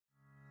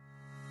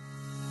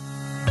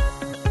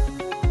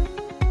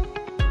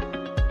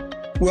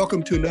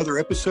Welcome to another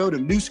episode of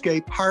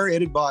Newscape Higher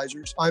Ed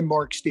Advisors. I'm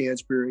Mark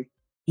Stansberry.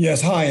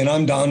 Yes, hi, and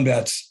I'm Don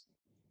Betts.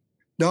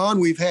 Don,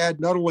 we've had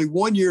not only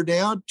 1 year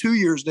down, 2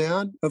 years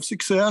down of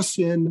success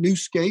in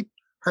Newscape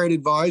Higher Ed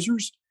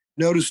Advisors.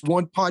 Noticed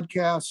one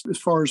podcast as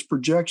far as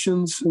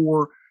projections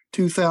for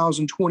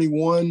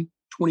 2021-22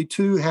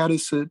 had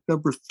us at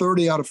number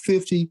 30 out of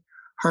 50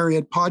 higher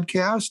ed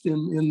podcast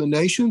in the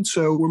nation.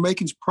 So we're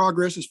making some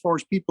progress as far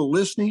as people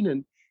listening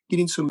and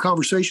getting some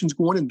conversations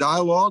going and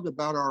dialogue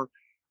about our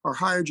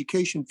higher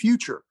education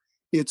future.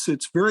 It's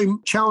very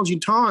challenging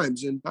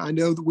times. And I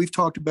know that we've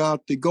talked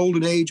about the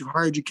golden age of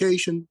higher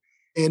education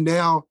and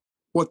now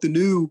what the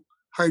new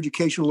higher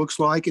education looks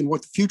like and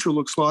what the future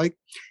looks like.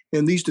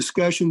 And these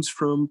discussions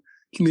from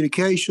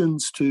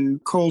communications to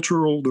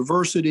cultural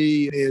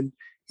diversity and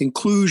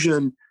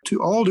inclusion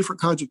to all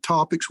different kinds of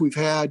topics we've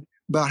had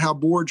about how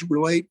boards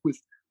relate with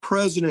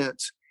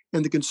presidents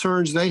and the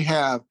concerns they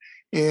have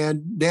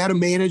and data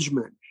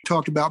management,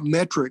 talked about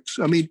metrics.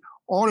 I mean,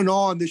 on and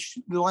on,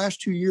 the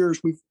last 2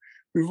 years, we've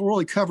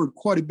really covered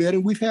quite a bit,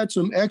 and we've had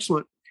some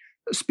excellent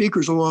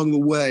speakers along the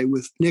way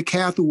with Nick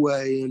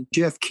Hathaway and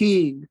Jeff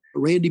King,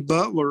 Randy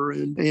Butler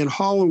and Ann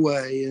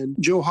Holloway and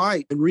Joe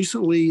Haidt, and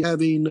recently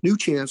having new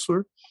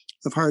chancellor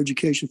of higher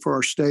education for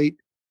our state,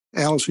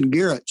 Allison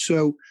Garrett.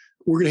 So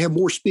we're going to have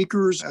more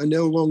speakers. I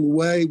know along the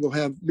way we'll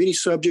have many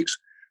subjects.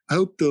 I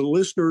hope the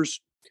listeners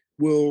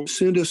will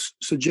send us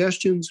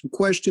suggestions and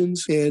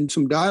questions and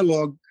some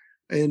dialogue.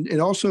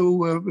 And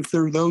also, if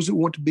there are those that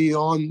want to be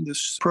on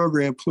this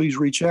program, please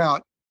reach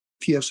out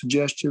if you have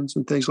suggestions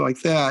and things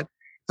like that.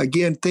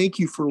 Again, thank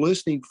you for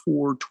listening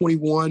for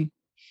 21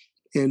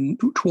 and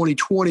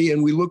 2020,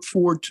 and we look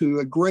forward to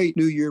a great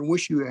new year and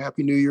wish you a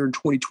happy new year in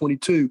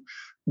 2022.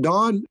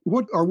 Don,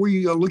 what are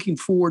we looking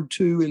forward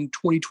to in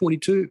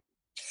 2022?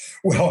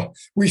 Well,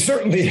 we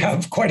certainly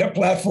have quite a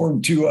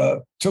platform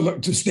to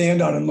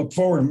stand on and look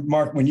forward.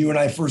 Mark, when you and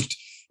I first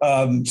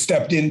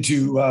stepped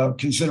into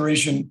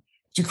consideration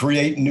to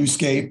create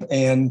Newscape,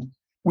 and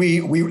we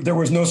there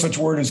was no such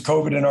word as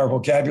COVID in our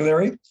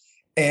vocabulary,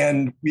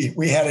 and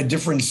we had a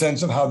different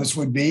sense of how this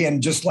would be.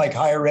 And just like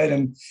higher ed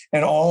and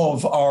all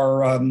of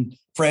our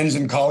friends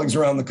and colleagues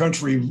around the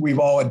country, we've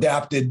all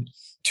adapted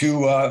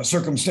to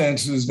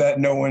circumstances that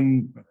no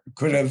one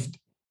could have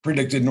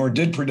predicted nor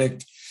did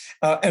predict.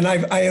 And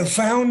I have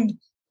found,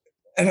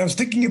 and I was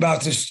thinking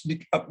about this,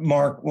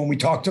 Mark, when we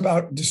talked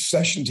about this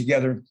session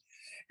together,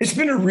 it's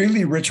been a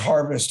really rich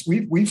harvest.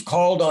 We've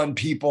called on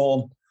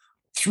people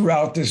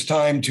throughout this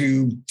time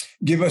to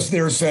give us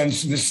their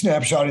sense, this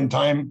snapshot in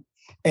time,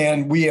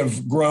 and we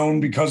have grown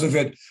because of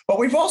it. But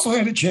we've also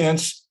had a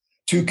chance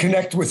to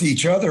connect with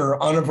each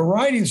other on a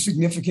variety of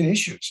significant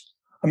issues.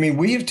 I mean,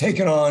 we have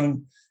taken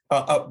on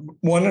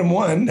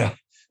one-on-one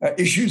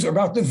issues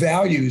about the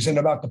values and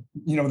about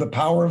the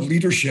power of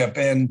leadership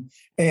and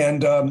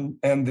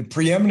the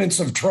preeminence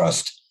of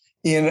trust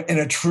in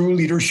a true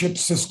leadership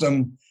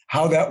system,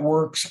 how that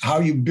works, how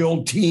you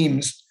build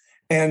teams,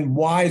 and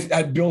why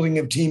that building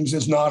of teams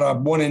is not a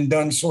one and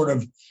done sort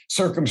of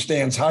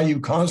circumstance, how you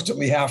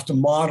constantly have to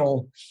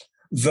model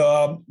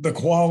the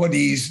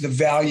qualities, the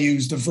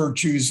values, the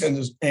virtues, and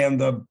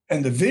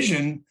the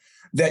vision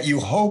that you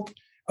hope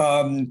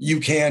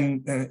you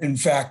can in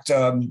fact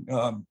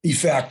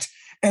effect.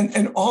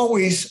 And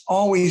always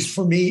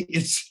for me,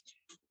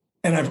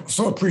 and I've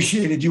so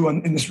appreciated you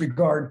in this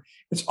regard,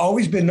 it's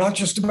always been not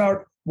just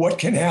about what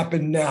can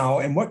happen now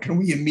and what can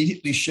we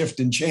immediately shift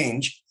and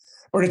change,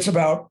 but it's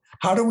about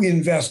how do we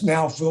invest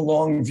now for the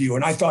long view.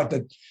 And I thought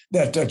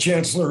that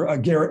Chancellor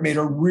Garrett made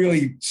a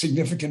really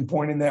significant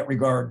point in that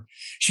regard.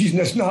 She's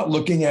just not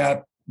looking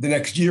at the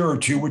next year or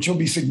two, which will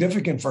be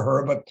significant for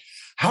her, but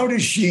how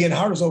does she and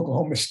how does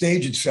Oklahoma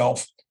stage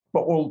itself,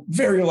 what will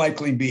very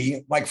likely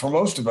be, like for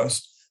most of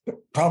us,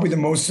 probably the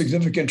most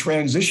significant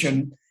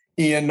transition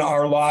in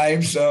our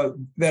lives that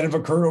have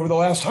occurred over the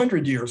last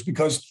 100 years,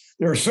 because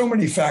there are so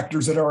many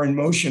factors that are in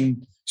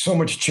motion, so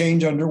much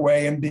change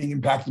underway and being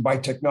impacted by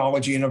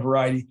technology and a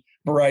variety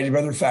of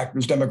other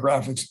factors,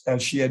 demographics,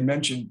 as she had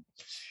mentioned.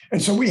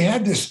 And so we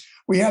have this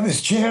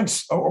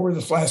chance over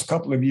this last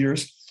couple of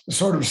years to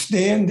sort of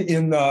stand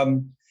in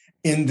the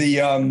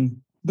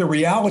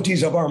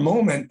realities of our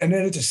moment, and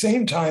then at the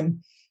same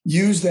time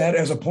use that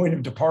as a point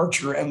of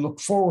departure and look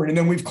forward. And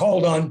then we've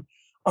called on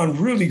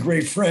really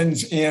great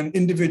friends and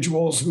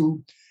individuals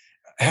who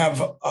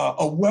have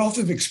a wealth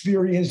of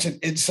experience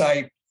and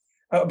insight,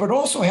 but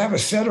also have a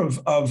set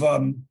of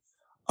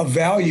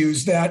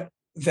values that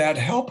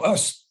help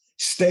us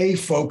stay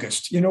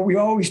focused. We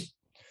always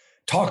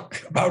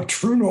talk about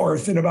true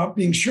north and about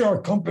being sure our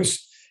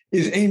compass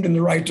is aimed in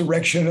the right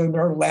direction and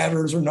our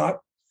ladders are not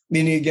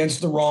leaning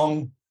against the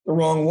wrong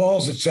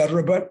walls, et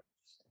cetera. But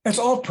that's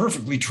all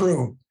perfectly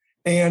true.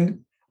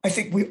 And I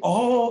think we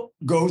all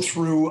go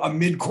through a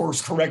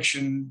mid-course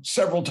correction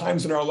several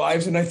times in our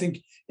lives. And I think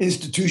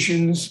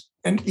institutions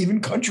and even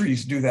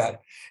countries do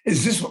that.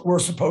 Is this what we're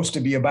supposed to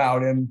be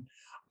about? And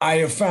I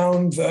have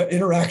found the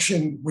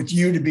interaction with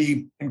you to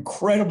be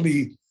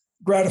incredibly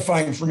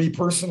gratifying for me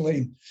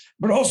personally,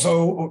 but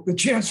also the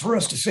chance for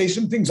us to say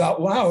some things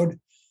out loud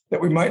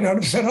that we might not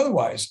have said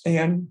otherwise.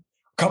 And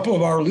a couple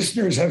of our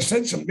listeners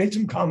have made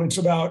some comments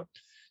about,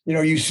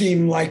 you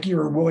seem like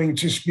you're willing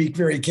to speak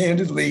very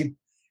candidly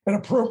and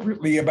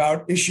appropriately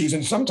about issues.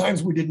 And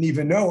sometimes we didn't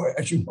even know,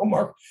 as you know,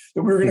 Mark,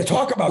 that we were going to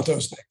talk about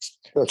those things.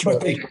 That's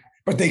right.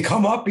 But they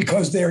come up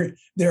because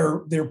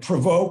they're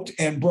provoked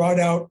and brought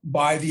out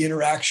by the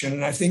interaction.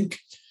 And I think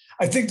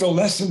the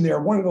lesson there,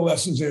 one of the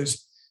lessons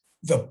is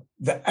the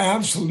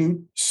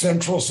absolute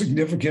central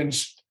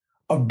significance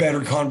of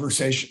better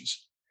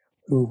conversations.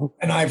 Mm-hmm.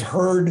 And I've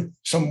heard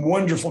some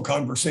wonderful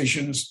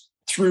conversations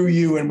through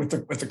you and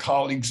with the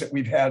colleagues that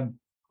we've had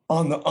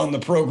on the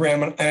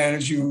program. And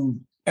as you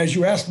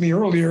asked me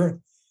earlier,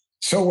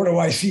 so what do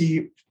I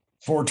see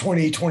for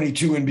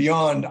 2022 and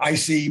beyond? I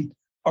see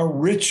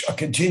a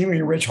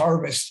continuing rich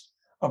harvest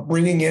of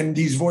bringing in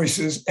these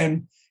voices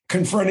and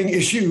confronting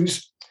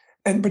issues,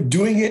 but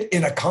doing it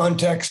in a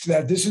context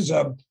that this is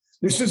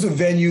a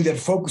venue that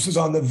focuses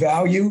on the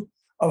value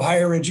of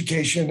higher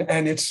education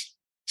and its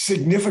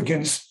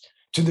significance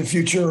to the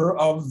future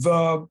of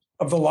the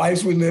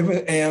lives we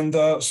live and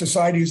the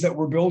societies that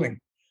we're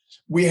building.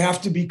 We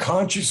have to be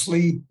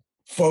consciously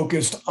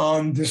focused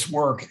on this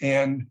work,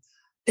 and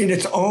in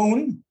its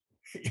own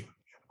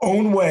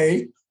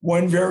way,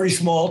 one very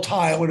small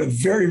tile in a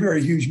very,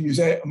 very huge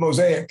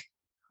mosaic.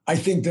 I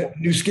think that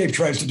Newscape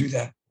tries to do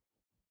that.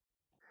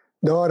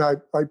 No, and I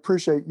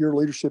appreciate your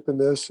leadership in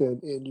this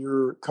and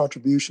your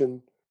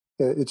contribution.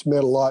 It's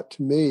meant a lot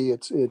to me.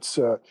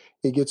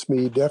 It gets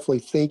me definitely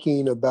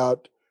thinking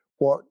about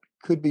what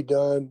could be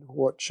done,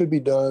 what should be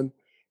done,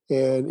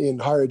 and in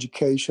higher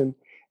education.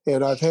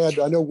 And I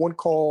know one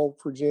call,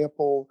 for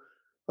example,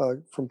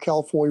 from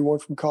California, one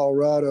from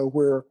Colorado,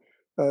 where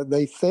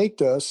they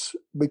thanked us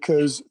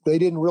because they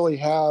didn't really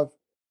have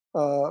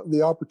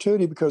the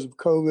opportunity because of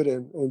COVID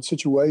and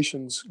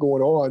situations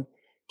going on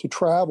to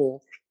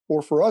travel,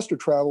 or for us to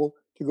travel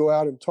to go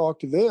out and talk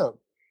to them.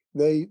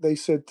 They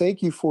said,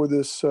 thank you for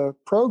this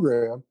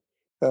program,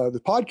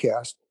 the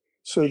podcast,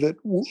 so that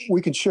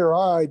we can share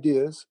our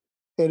ideas.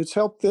 And it's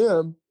helped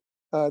them.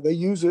 They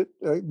use it,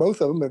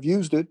 both of them have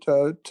used it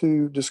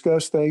to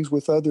discuss things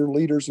with other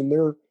leaders in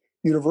their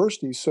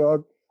universities.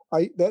 So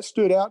that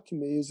stood out to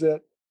me, is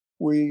that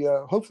we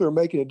hopefully are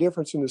making a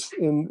difference in this.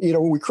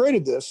 When we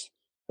created this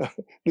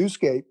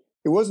Newscape,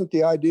 it wasn't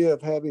the idea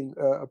of having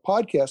a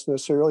podcast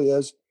necessarily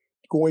as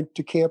going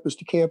to campus,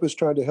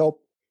 trying to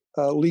help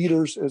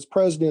leaders as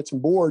presidents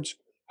and boards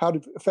how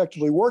to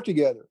effectively work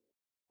together.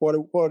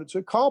 What it's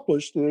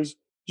accomplished is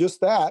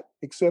just that,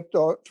 except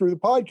through the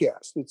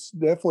podcast. It's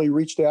definitely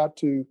reached out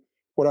to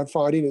what I'm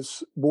finding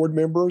is board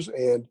members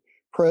and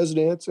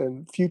presidents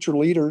and future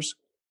leaders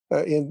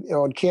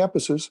on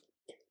campuses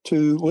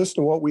to listen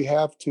to what we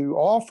have to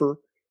offer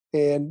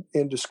and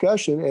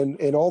discussion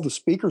and all the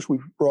speakers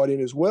we've brought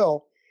in as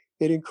well.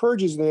 It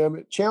encourages them,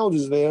 it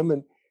challenges them,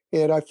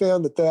 and I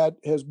found that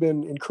has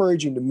been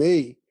encouraging to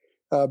me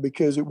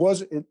because it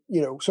wasn't.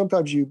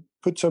 Sometimes you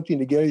put something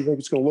together, you think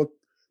it's going to look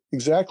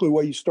exactly the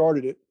way you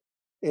started it,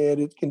 and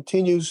it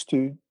continues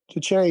to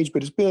change.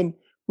 But it's been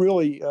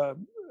really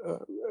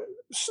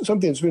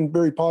something that's been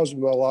very positive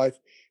in my life,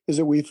 is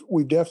that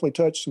we've definitely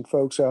touched some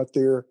folks out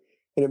there,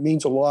 and it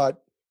means a lot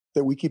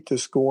that we keep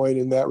this going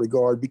in that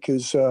regard,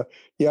 because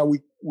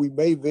we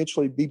may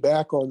eventually be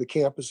back on the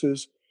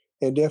campuses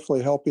and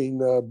definitely helping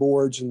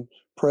boards and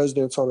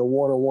presidents on a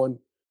one-on-one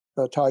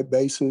type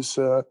basis,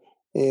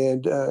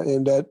 and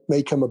that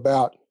may come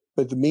about.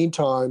 But in the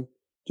meantime,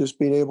 just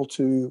being able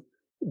to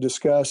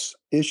discuss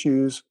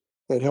issues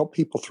and help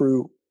people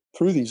through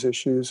these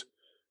issues,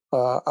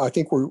 I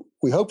think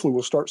we hopefully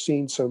will start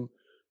seeing some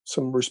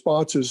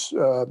responses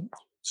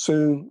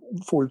soon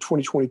for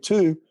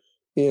 2022.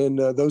 And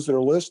those that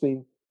are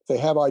listening, if they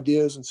have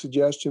ideas and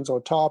suggestions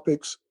on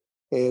topics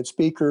and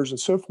speakers and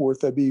so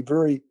forth, that'd be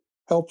very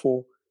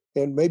helpful.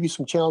 And maybe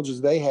some challenges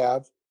they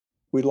have,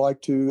 we'd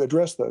like to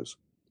address those.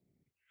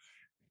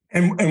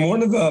 And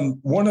one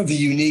of the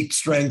unique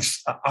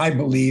strengths, I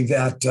believe,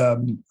 that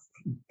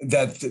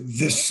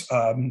this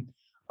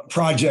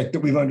project that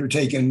we've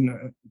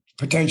undertaken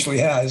potentially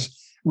has,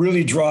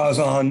 really draws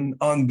on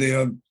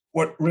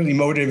what really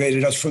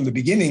motivated us from the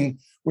beginning,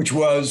 which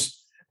was,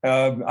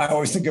 I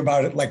always think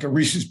about it like a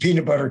Reese's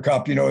peanut butter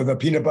cup, the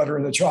peanut butter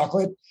and the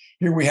chocolate.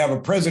 Here we have a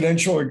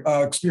presidential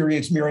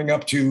experience mirroring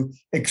up to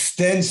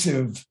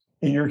extensive,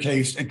 in your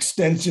case,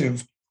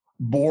 extensive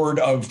board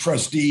of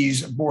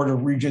trustees, board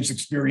of regents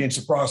experience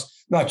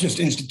across not just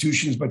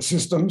institutions, but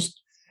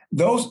systems.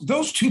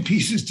 Those two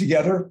pieces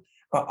together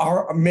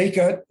make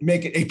it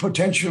a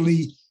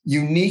potentially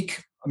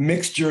unique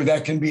mixture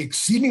that can be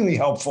exceedingly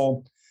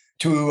helpful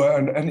to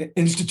an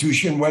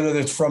institution, whether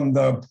it's from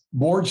the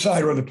board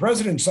side or the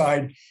president's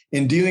side,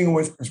 in dealing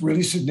with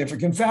really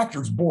significant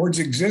factors. Boards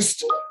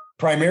exist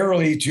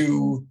primarily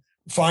to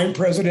find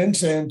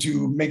presidents and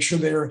to make sure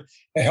they're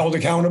held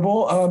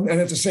accountable,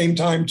 and at the same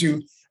time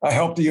to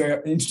help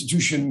the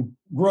institution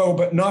grow,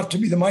 but not to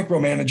be the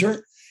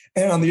micromanager.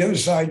 And on the other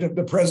side,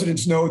 the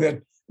presidents know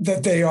that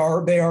they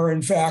are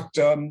in fact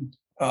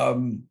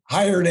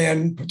hired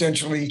and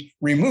potentially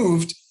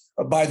removed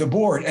by the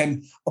board.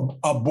 And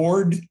a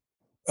board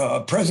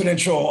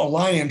presidential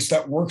alliance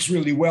that works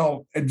really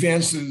well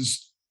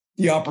advances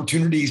the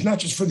opportunities, not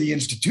just for the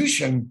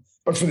institution,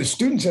 but for the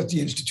students at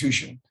the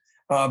institution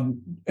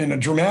in a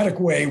dramatic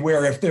way,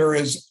 where if there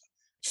is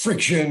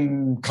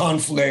friction,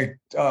 conflict,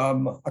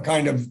 a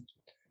kind of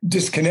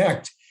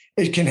disconnect,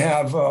 it can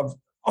have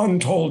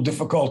untold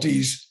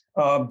difficulties,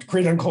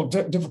 create untold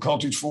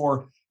difficulties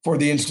for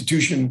the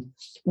institution.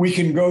 We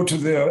can go to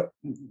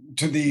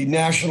the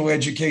national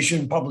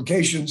education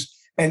publications,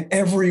 and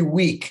every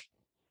week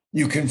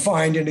you can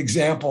find an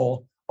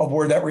example of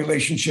where that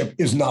relationship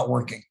is not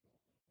working.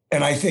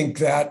 And I think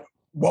that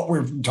what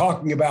we're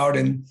talking about,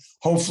 and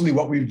hopefully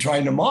what we're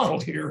trying to model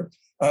here,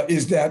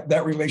 is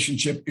that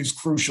relationship is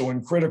crucial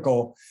and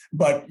critical.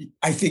 But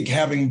I think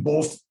having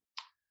both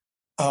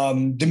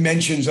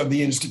dimensions of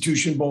the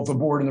institution, both the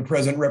board and the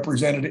president,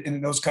 represented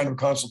in those kind of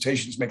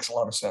consultations makes a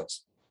lot of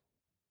sense.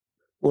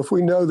 Well, if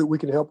we know that we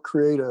can help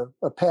create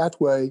a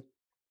pathway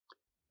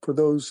for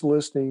those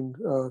listening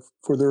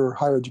for their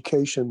higher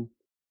education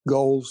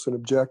goals and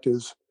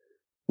objectives,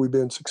 we've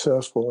been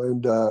successful.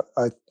 And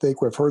I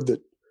think we've heard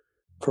that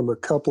from a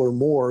couple or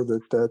more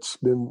that's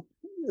been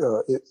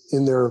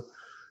in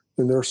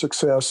their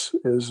success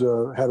is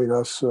having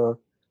us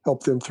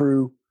help them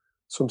through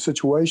some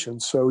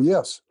situations. So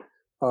yes,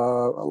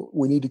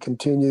 we need to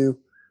continue,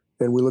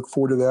 and we look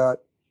forward to that.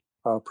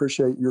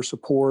 Appreciate your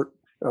support,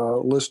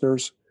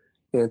 listeners,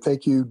 and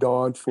thank you,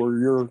 Don, for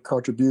your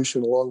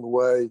contribution along the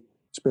way.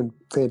 It's been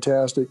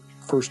fantastic.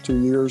 First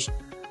 2 years,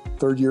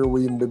 third year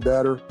we even did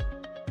better.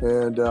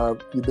 And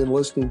you've been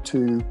listening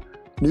to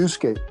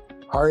Newscape,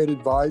 Higher Ed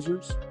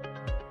Advisors.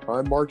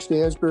 I'm Mark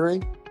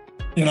Stansberry.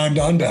 And I'm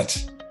Don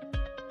Betts.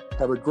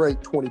 Have a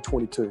great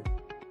 2022.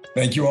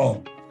 Thank you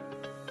all.